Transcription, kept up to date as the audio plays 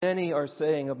Many are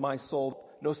saying of my soul,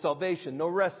 no salvation, no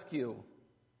rescue.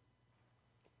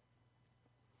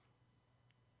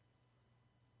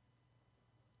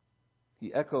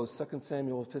 He echoes 2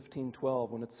 Samuel 15:12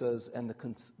 when it says, and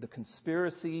the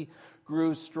conspiracy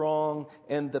grew strong,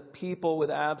 and the people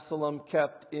with Absalom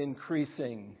kept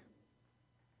increasing.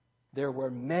 There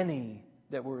were many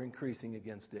that were increasing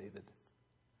against David.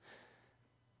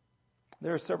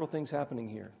 There are several things happening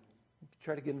here.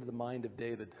 Try to get into the mind of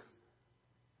David.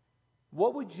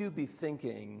 What would you be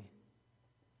thinking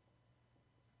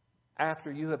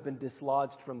after you have been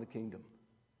dislodged from the kingdom?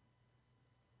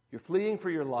 You're fleeing for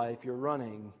your life, you're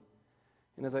running.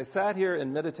 And as I sat here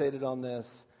and meditated on this,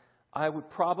 I would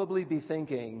probably be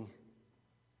thinking,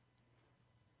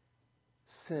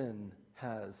 sin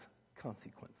has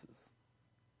consequences.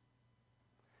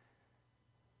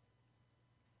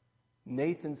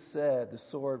 Nathan said the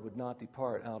sword would not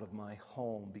depart out of my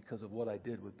home because of what I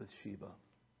did with Bathsheba.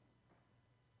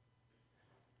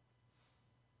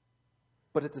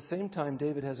 But at the same time,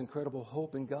 David has incredible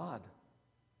hope in God.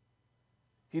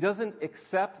 He doesn't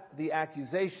accept the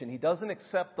accusation. He doesn't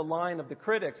accept the line of the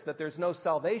critics that there's no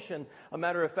salvation. A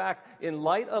matter of fact, in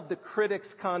light of the critics'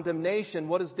 condemnation,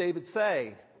 what does David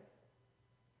say?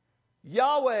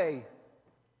 Yahweh,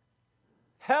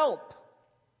 help!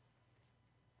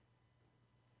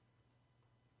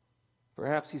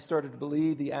 Perhaps he started to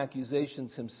believe the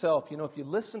accusations himself. You know, if you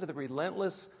listen to the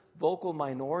relentless vocal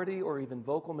minority or even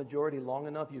vocal majority long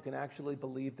enough, you can actually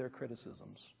believe their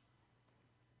criticisms.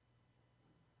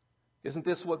 Isn't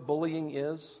this what bullying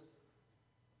is?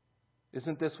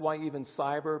 Isn't this why even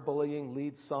cyberbullying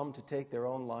leads some to take their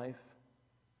own life?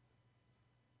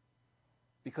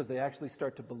 Because they actually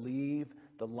start to believe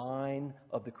the line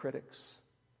of the critics.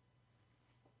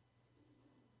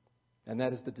 And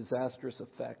that is the disastrous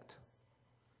effect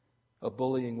of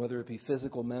bullying, whether it be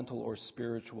physical, mental, or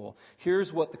spiritual.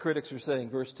 Here's what the critics are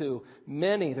saying. Verse 2.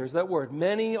 Many, there's that word,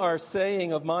 many are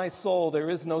saying of my soul,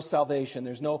 there is no salvation,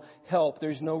 there's no help,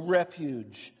 there's no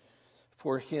refuge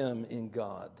for him in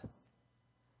God.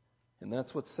 And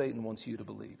that's what Satan wants you to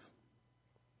believe.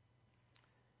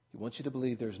 He wants you to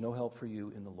believe there's no help for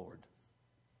you in the Lord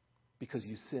because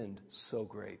you sinned so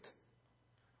great,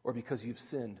 or because you've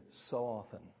sinned so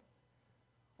often,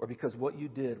 or because what you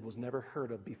did was never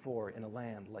heard of before in a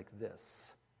land like this.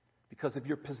 Because of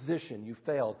your position, you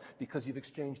failed. Because you've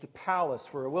exchanged a palace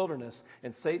for a wilderness.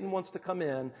 And Satan wants to come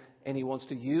in and he wants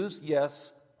to use, yes,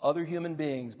 other human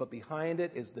beings, but behind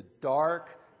it is the dark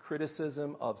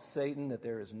criticism of Satan that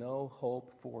there is no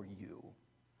hope for you.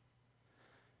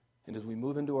 And as we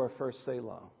move into our first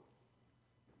Selah,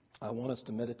 I want us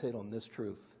to meditate on this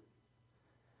truth.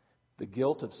 The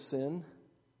guilt of sin,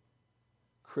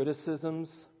 criticisms,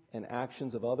 and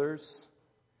actions of others,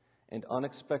 and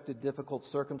unexpected difficult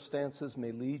circumstances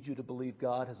may lead you to believe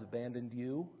God has abandoned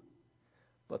you,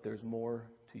 but there's more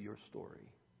to your story.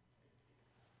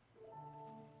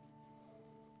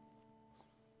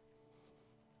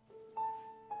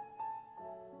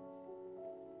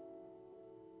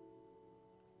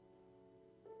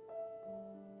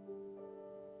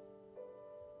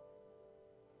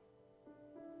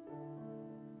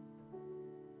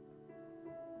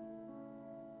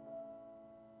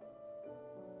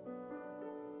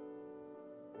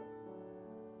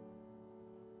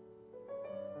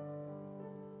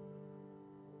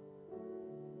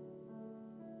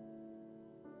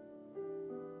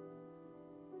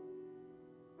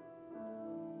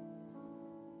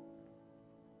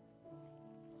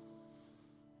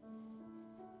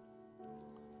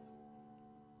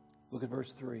 Look at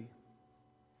verse 3.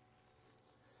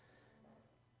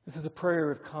 This is a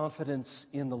prayer of confidence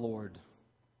in the Lord.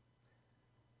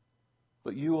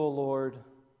 But you, O Lord,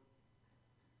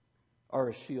 are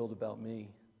a shield about me,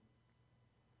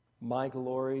 my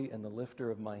glory and the lifter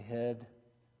of my head.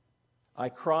 I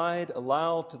cried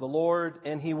aloud to the Lord,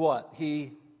 and He what?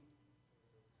 He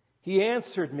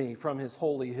answered me from His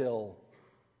holy hill.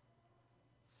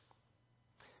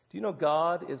 Do you know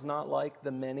God is not like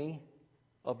the many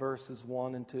of verses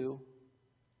 1 and 2?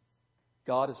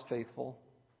 God is faithful.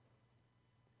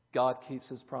 God keeps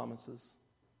His promises.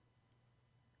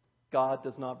 God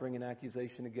does not bring an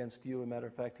accusation against you. As a matter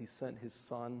of fact, He sent His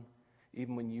Son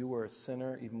even when you were a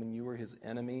sinner, even when you were His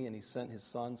enemy, and He sent His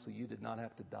Son so you did not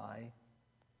have to die.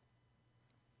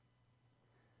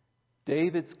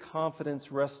 David's confidence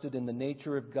rested in the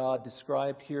nature of God,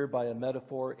 described here by a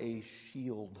metaphor, a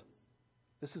shield.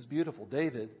 This is beautiful.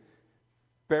 David,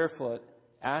 barefoot,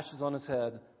 ashes on his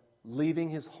head, leaving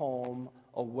his home,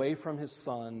 away from his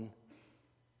son.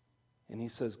 And he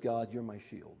says, God, you're my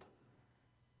shield.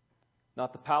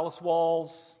 Not the palace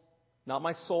walls, not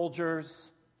my soldiers,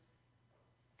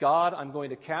 God, I'm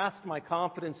going to cast my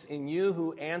confidence in you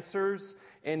who answers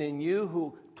and in you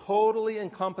who totally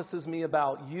encompasses me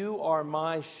about. You are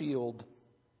my shield.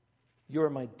 You are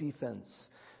my defense.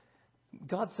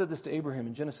 God said this to Abraham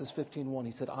in Genesis 15:1.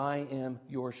 He said, I am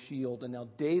your shield. And now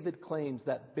David claims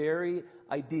that very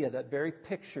idea, that very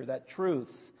picture, that truth,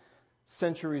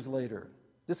 centuries later.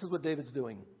 This is what David's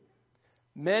doing.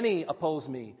 Many oppose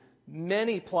me.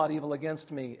 Many plot evil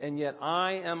against me. And yet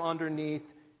I am underneath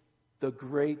the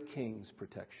great King's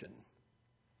protection.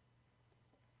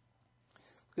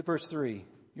 Look at verse 3.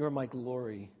 You are my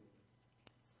glory.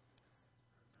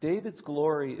 David's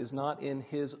glory is not in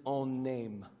his own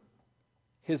name,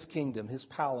 his kingdom, his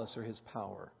palace, or his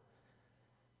power.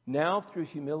 Now, through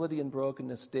humility and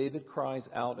brokenness, David cries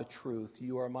out a truth.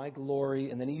 You are my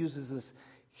glory. And then he uses this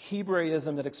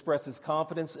Hebraism that expresses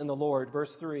confidence in the Lord. Verse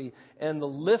 3, and the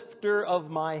lifter of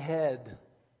my head.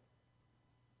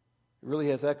 It really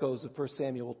has echoes of 1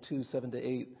 Samuel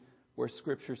 2:7-8, where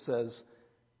Scripture says,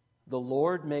 the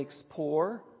Lord makes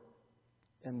poor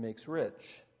and makes rich.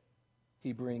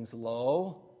 He brings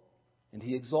low and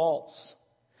he exalts.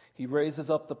 He raises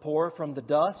up the poor from the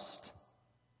dust.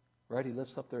 Right? He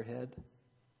lifts up their head.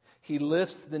 He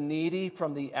lifts the needy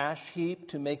from the ash heap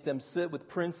to make them sit with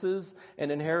princes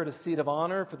and inherit a seat of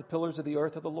honor, for the pillars of the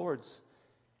earth are the Lord's.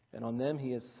 And on them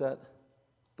he has set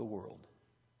the world.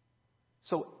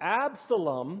 So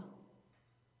Absalom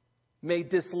may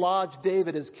dislodge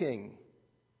David as king,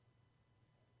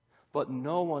 but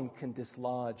no one can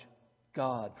dislodge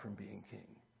God from being king.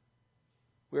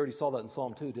 We already saw that in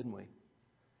Psalm 2, didn't we?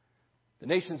 The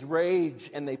nations rage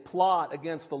and they plot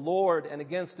against the Lord and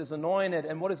against His anointed.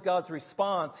 And what is God's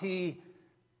response? He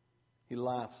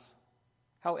laughs.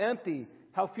 How empty,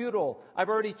 how futile. I've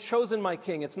already chosen my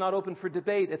king. It's not open for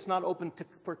debate. It's not open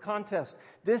for contest.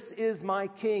 This is my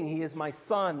king. He is my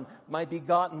son, my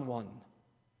begotten one.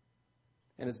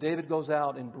 And as David goes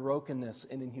out in brokenness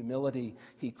and in humility,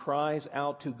 he cries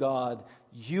out to God,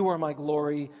 you are my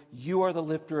glory. You are the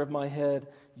lifter of my head.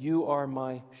 You are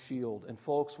my shield. And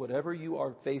folks, whatever you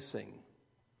are facing,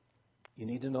 you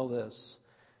need to know this.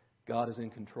 God is in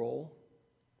control.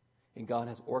 And God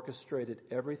has orchestrated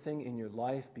everything in your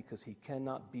life because He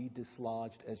cannot be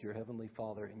dislodged as your Heavenly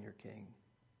Father and your King.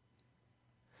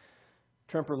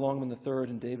 Tremper Longman III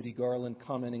and David E. Garland,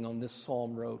 commenting on this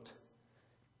psalm, wrote,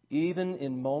 even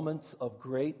in moments of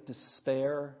great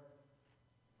despair,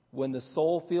 when the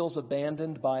soul feels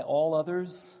abandoned by all others,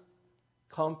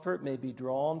 comfort may be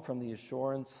drawn from the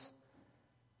assurance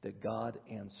that God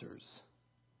answers.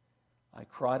 I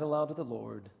cried aloud to the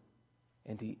Lord,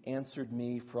 and He answered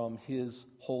me from His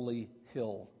holy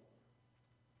hill.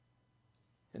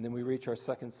 And then we reach our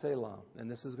second Selah, and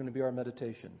this is going to be our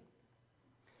meditation.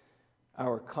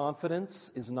 Our confidence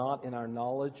is not in our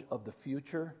knowledge of the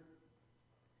future,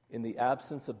 in the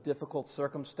absence of difficult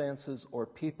circumstances or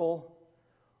people,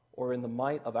 or in the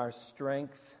might of our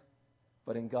strength,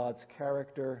 but in God's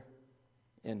character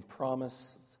and promise.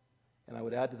 And I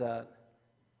would add to that,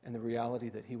 and the reality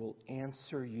that He will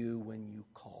answer you when you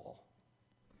call.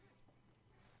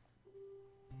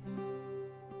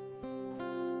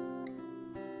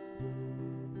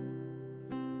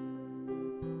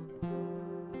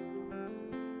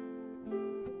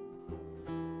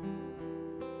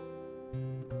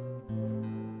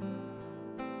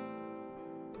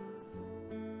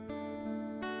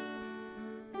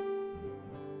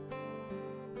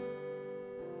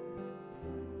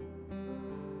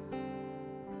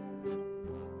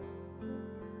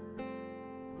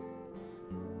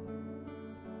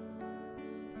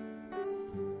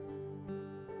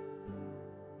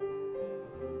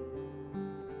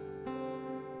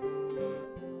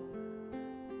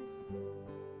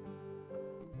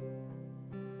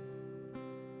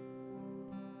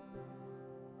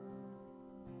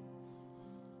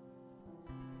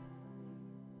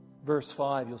 Verse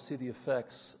 5, you'll see the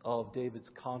effects of David's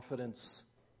confidence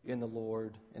in the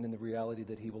Lord and in the reality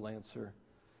that He will answer.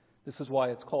 This is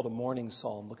why it's called a morning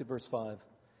psalm. Look at verse 5.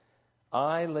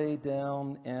 I lay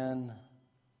down and,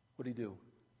 what did he do?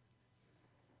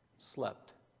 Slept.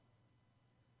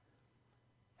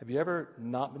 Have you ever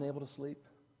not been able to sleep?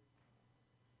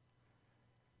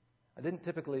 I didn't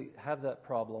typically have that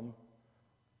problem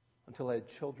until I had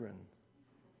children.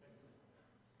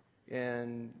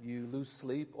 And you lose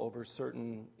sleep over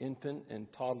certain infant and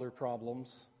toddler problems.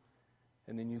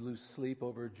 And then you lose sleep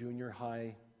over junior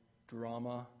high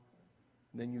drama.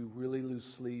 And then you really lose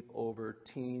sleep over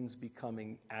teens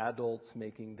becoming adults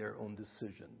making their own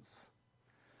decisions.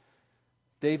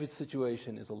 David's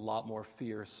situation is a lot more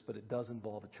fierce, but it does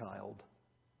involve a child.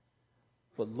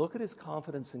 But look at his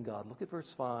confidence in God. Look at verse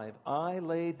 5. I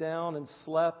lay down and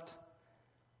slept.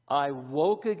 I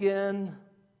woke again.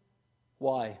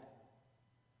 Why?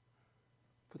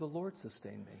 For the Lord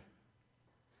sustained me.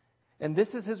 And this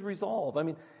is his resolve. I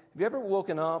mean, have you ever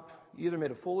woken up, you either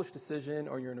made a foolish decision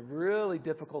or you're in a really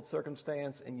difficult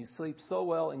circumstance and you sleep so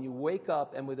well and you wake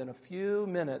up and within a few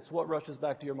minutes, what rushes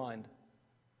back to your mind?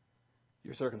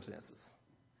 Your circumstances.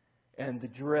 And the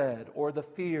dread or the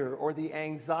fear or the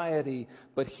anxiety.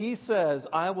 But he says,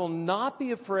 I will not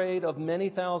be afraid of many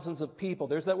thousands of people.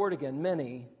 There's that word again,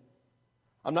 many.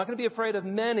 I'm not going to be afraid of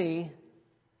many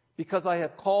because I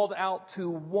have called out to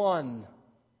one.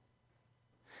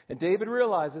 And David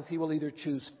realizes he will either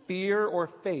choose fear or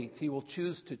faith. He will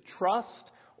choose to trust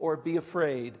or be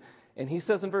afraid. And he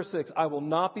says in verse 6, I will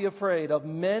not be afraid of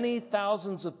many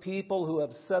thousands of people who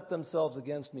have set themselves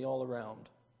against me all around.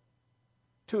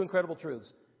 Two incredible truths.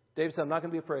 David said, I'm not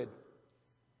going to be afraid.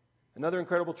 Another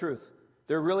incredible truth.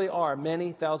 There really are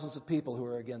many thousands of people who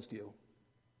are against you.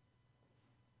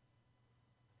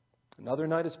 Another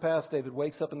night has passed. David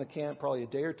wakes up in the camp probably a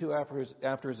day or two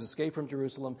after his escape from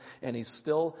Jerusalem, and he's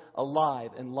still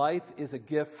alive. And life is a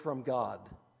gift from God.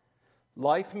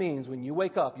 Life means when you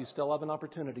wake up, you still have an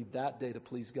opportunity that day to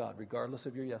please God, regardless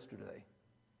of your yesterday,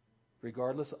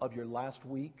 regardless of your last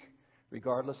week,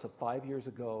 regardless of 5 years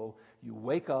ago. You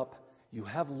wake up, you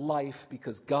have life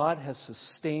because God has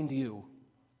sustained you.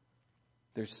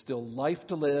 There's still life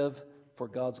to live for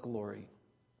God's glory.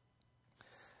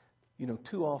 You know,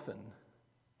 too often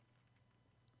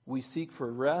we seek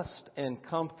for rest and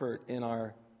comfort in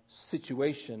our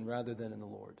situation rather than in the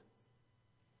Lord.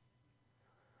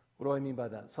 What do I mean by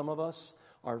that? Some of us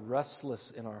are restless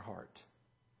in our heart,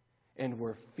 and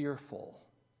we're fearful,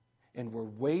 and we're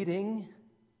waiting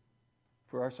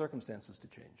for our circumstances to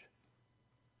change.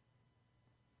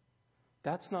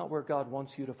 That's not where God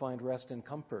wants you to find rest and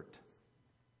comfort,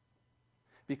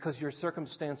 because your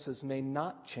circumstances may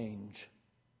not change.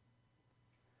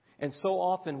 And so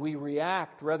often we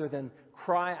react rather than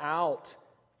cry out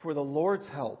for the Lord's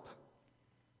help.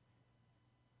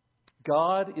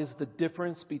 God is the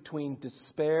difference between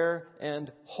despair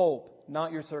and hope,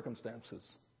 not your circumstances.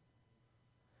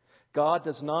 God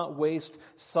does not waste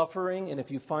suffering, and if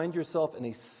you find yourself in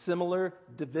a similar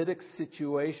Davidic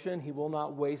situation, He will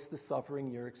not waste the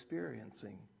suffering you're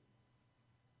experiencing.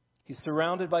 He's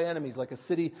surrounded by enemies like a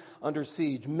city under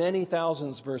siege, many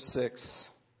thousands, verse 6.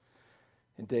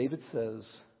 And David says,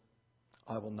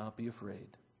 I will not be afraid.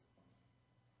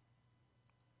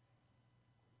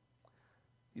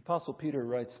 The Apostle Peter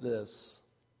writes this,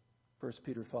 1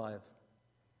 Peter 5.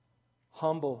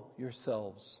 Humble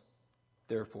yourselves,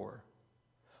 therefore,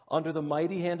 under the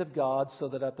mighty hand of God, so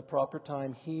that at the proper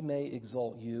time He may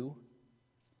exalt you.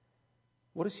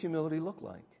 What does humility look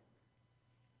like?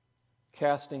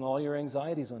 Casting all your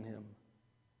anxieties on Him.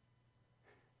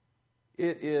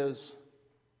 It is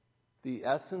the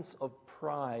essence of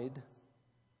pride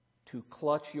to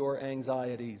clutch your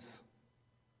anxieties.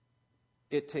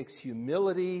 It takes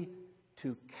humility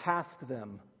to cast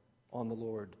them on the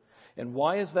Lord. And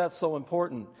why is that so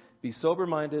important? Be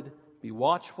sober-minded, be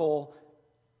watchful.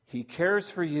 He cares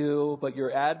for you, but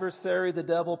your adversary, the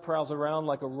devil, prowls around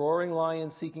like a roaring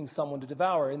lion seeking someone to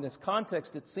devour. In this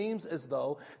context, it seems as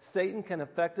though Satan can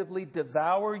effectively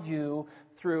devour you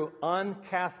through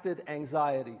uncasted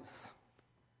anxieties.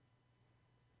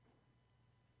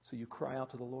 So you cry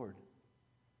out to the Lord.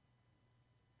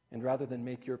 And rather than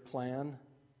make your plan,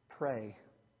 pray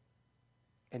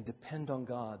and depend on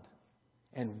God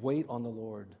and wait on the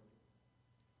Lord.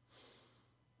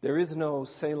 There is no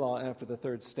Selah after the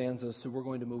third stanza, so we're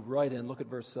going to move right in. Look at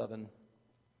verse 7.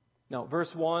 Now, verse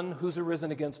 1, who's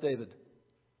arisen against David?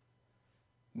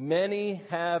 Many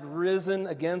have risen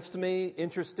against me.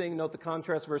 Interesting, note the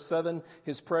contrast, verse 7,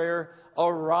 his prayer,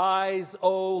 arise,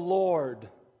 O Lord.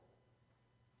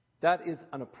 That is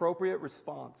an appropriate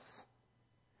response.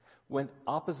 When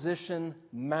opposition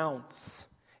mounts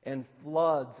and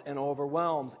floods and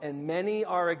overwhelms, and many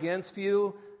are against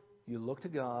you, you look to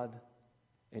God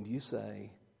and you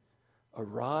say,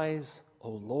 arise, O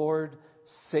Lord,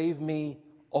 save me,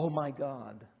 O my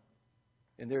God.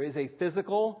 And there is a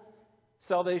physical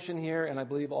salvation here, and I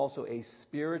believe also a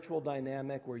spiritual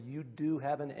dynamic where you do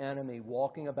have an enemy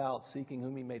walking about seeking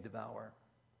whom he may devour.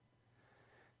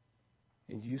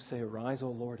 And you say, arise, O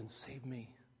Lord, and save me.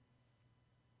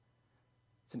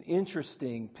 It's an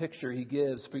interesting picture he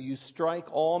gives. For you strike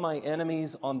all my enemies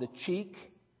on the cheek.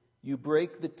 You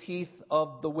break the teeth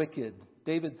of the wicked.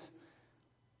 David's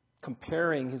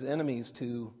comparing his enemies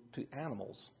to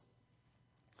animals.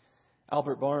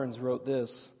 Albert Barnes wrote this.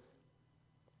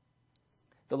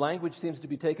 The language seems to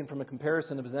be taken from a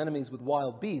comparison of his enemies with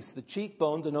wild beasts. The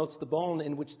cheekbone denotes the bone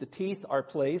in which the teeth are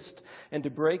placed, and to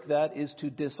break that is to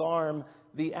disarm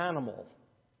the animal.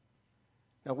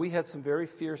 Now, we had some very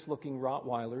fierce-looking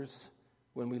Rottweilers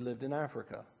when we lived in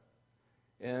Africa.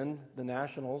 And the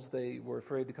nationals, they were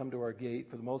afraid to come to our gate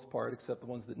for the most part, except the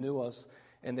ones that knew us.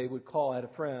 And they would call, I had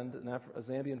a friend, a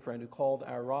Zambian friend, who called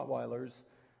our Rottweilers,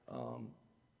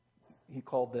 he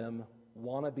called them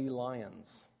wannabe lions.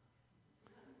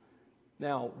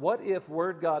 Now, what if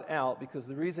word got out, because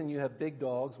the reason you have big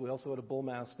dogs, we also had a bull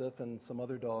mastiff and some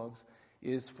other dogs,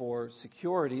 is for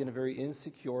security in a very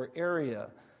insecure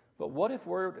area. But what if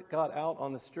word got out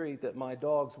on the street that my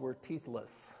dogs were teethless,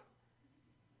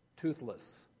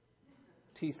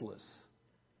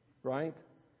 right?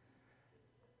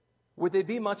 Would they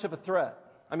be much of a threat?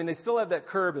 I mean, they still have that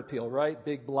curb appeal, right?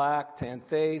 Big black, tan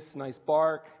face, nice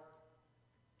bark.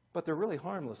 But they're really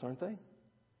harmless, aren't they?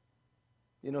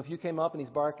 You know, if you came up and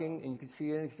he's barking and you can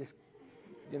see it, he's just,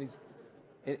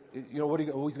 what are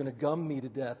you, he's going to gum me to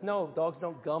death. No, dogs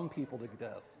don't gum people to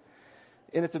death.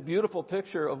 And it's a beautiful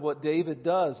picture of what David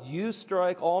does. You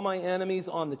strike all my enemies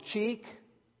on the cheek,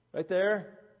 right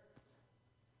there.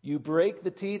 You break the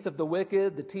teeth of the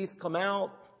wicked. The teeth come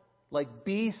out like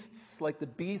beasts, like the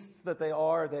beasts that they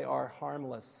are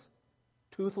harmless,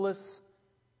 toothless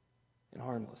and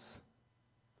harmless.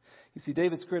 You see,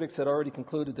 David's critics had already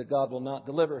concluded that God will not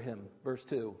deliver him. Verse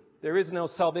 2. There is no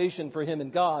salvation for him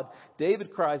in God.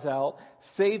 David cries out,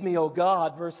 "Save me, O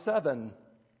God." Verse 7.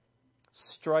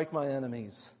 Strike my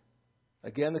enemies.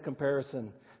 Again, the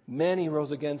comparison. Many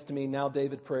rose against me. Now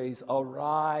David prays,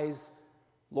 "Arise,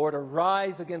 Lord,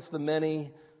 arise against the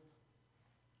many."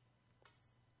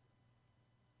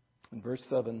 In verse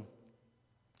 7,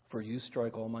 "For you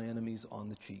strike all my enemies on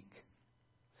the cheek."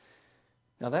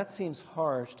 Now that seems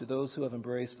harsh to those who have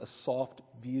embraced a soft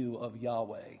view of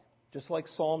Yahweh. Just like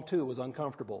Psalm 2 was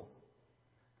uncomfortable.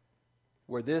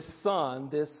 Where this Son,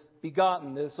 this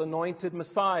begotten, this anointed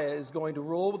Messiah is going to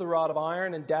rule with a rod of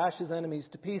iron and dash his enemies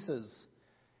to pieces.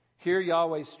 Here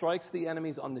Yahweh strikes the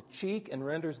enemies on the cheek and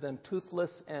renders them toothless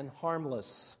and harmless.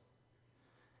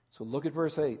 So look at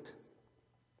verse 8.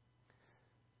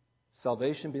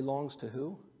 Salvation belongs to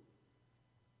who?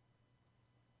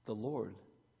 The Lord.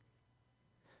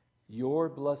 Your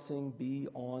blessing be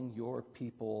on your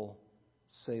people,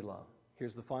 Selah.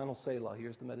 Here's the final Selah.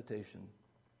 Here's the meditation.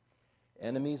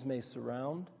 Enemies may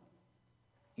surround.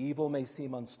 Evil may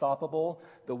seem unstoppable.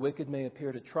 The wicked may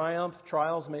appear to triumph.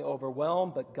 Trials may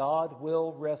overwhelm. But God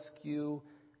will rescue.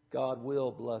 God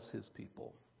will bless his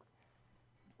people.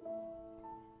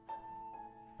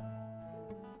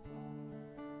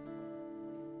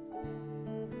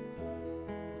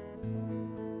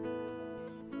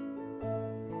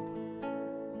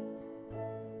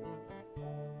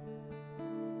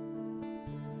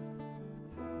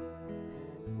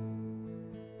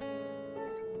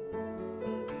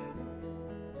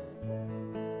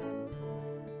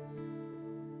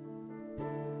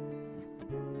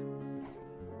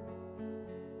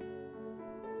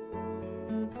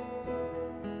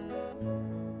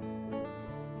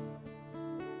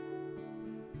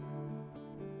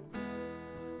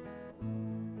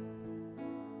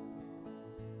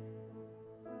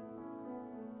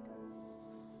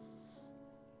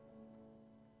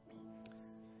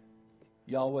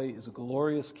 Yahweh is a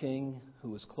glorious King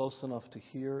who is close enough to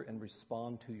hear and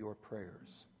respond to your prayers.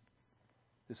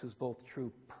 This is both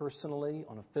true personally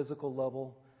on a physical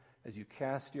level as you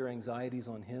cast your anxieties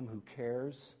on Him who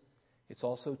cares. It's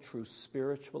also true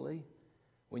spiritually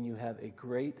when you have a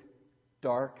great,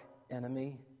 dark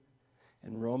enemy.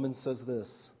 And Romans says this: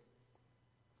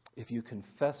 if you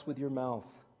confess with your mouth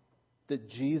that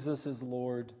Jesus is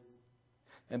Lord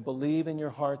and believe in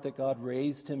your heart that God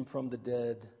raised Him from the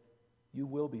dead, you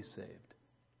will be saved.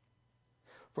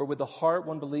 For with the heart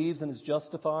one believes and is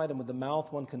justified, and with the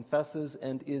mouth one confesses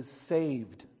and is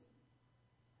saved.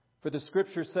 For the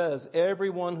Scripture says,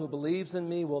 everyone who believes in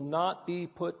me will not be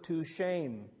put to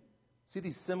shame. See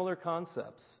these similar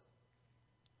concepts.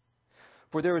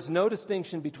 For there is no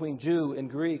distinction between Jew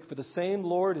and Greek, for the same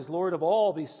Lord is Lord of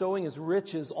all, bestowing His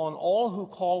riches on all who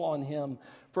call on Him.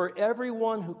 For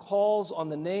everyone who calls on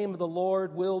the name of the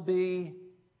Lord will be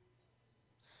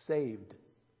saved.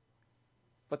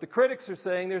 But the critics are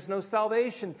saying there's no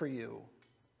salvation for you.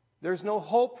 There's no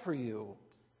hope for you.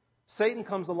 Satan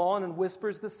comes along and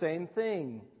whispers the same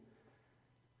thing.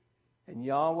 And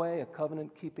Yahweh, a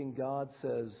covenant-keeping God,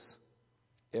 says,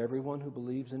 everyone who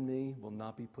believes in me will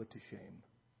not be put to shame.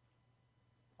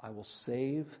 I will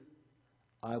save.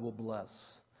 I will bless.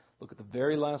 Look at the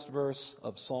very last verse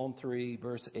of Psalm 3,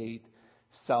 verse 8.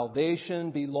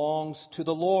 Salvation belongs to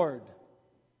the Lord.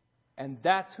 And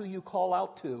that's who you call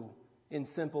out to in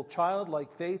simple childlike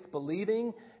faith,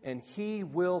 believing, and He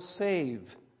will save.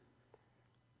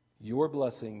 Your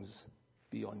blessings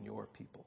be on your people.